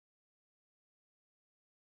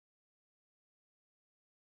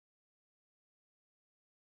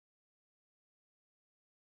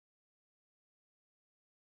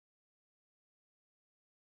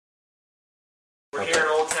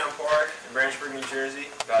Town Park in Branchburg, New Jersey,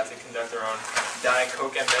 about to conduct our own Diet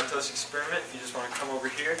Coke and Mentos experiment. If you just want to come over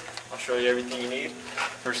here, I'll show you everything you need.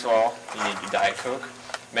 First of all, you need your Diet Coke,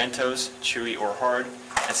 Mentos, chewy or hard,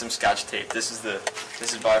 and some Scotch tape. This is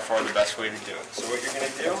by far the best way to do it. So what you're going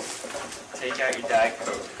to do, take out your Diet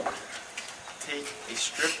Coke, take a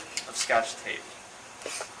strip of Scotch tape.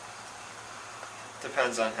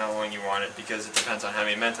 Depends on how long you want it, because it depends on how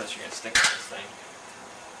many Mentos you're going to stick with this thing.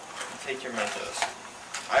 You take your Mentos.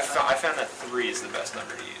 I found that 3 is the best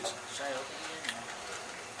number to use. Should I open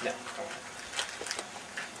it? No.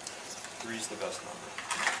 3 is the best number.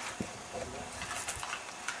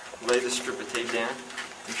 Lay the strip of tape down.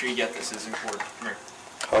 Make sure you get this. This is important. Come here.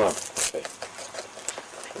 Hold on. Okay.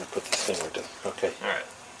 I'm going to put this thing where it does. Okay. Alright.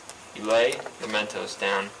 You lay the Mentos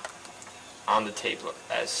down on the tape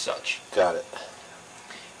as such. Got it.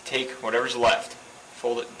 Take whatever's left,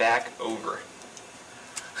 fold it back over.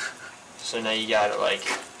 So now you got it like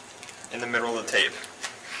in the middle of the tape.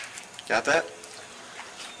 Got that?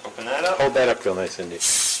 Open that up. Hold that up real nice, Cindy.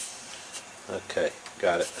 Okay,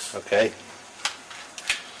 got it. Okay.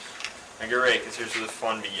 Now get ready, because here's where the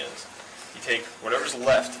fun begins. You take whatever's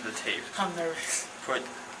left of the tape, I'm nervous. put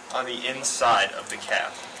on the inside of the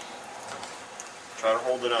cap. Try to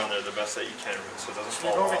hold it on there the best that you can so it doesn't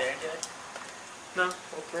fall Over off. there, did I? No,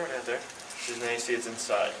 we'll throw it out there. Because now you see it's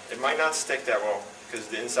inside. It might not stick that well because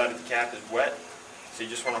the inside of the cap is wet, so you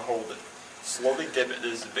just want to hold it. Slowly dip it.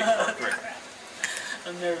 This is a big part. Come here.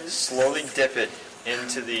 I'm nervous. Slowly dip it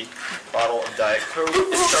into the bottle of Diet Coke.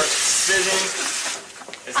 It starts fizzing.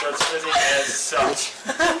 It starts fizzing as such.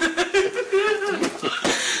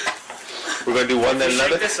 We're going to do one then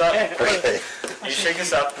another? Shake this up. Okay. You shake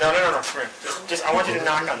this up. No. Come here. Just I want you to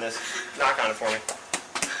knock on this. Knock on it for me.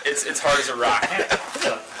 It's hard as a rock.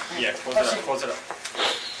 So, yeah, close it up. Close it up.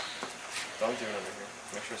 Don't do it under here.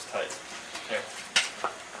 Make sure it's tight. Here.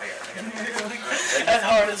 I got it. As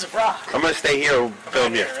hard as a rock. I'm going to stay here and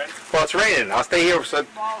film you. Well, it's raining. I'll stay here so, I'm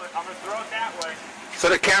going to throw it that way. so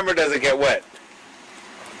the camera doesn't get wet.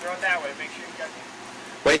 Throw it that way. Make sure you got it.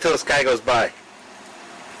 Wait till the sky goes by.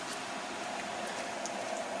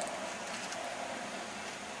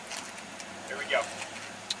 Here we go.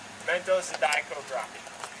 Mentos and Diet Coke rocket.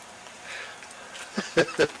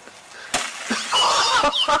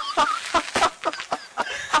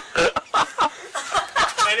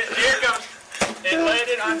 And here it comes. It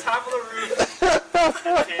landed on top of the roof.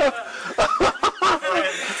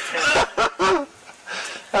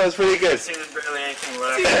 That was pretty good. See, there's barely anything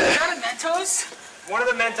left. Is that a Mentos? One of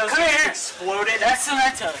the Mentos Come here. exploded. That's the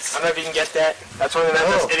Mentos. I don't know if you can get that. That's one of the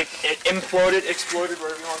Mentos. It imploded, exploded,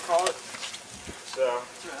 whatever you want to call it. So,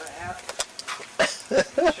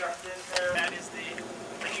 chucked in there. That is the,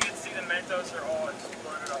 as you can see, the Mentos are all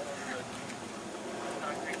exploded all over the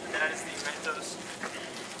concrete. That is the Mentos.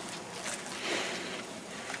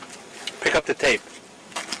 Pick up the tape.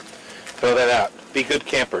 Throw that out. Be good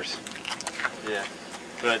campers. Yeah.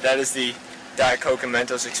 But that is the Diet Coke and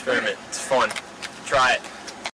Mentos experiment. It's fun. Try it.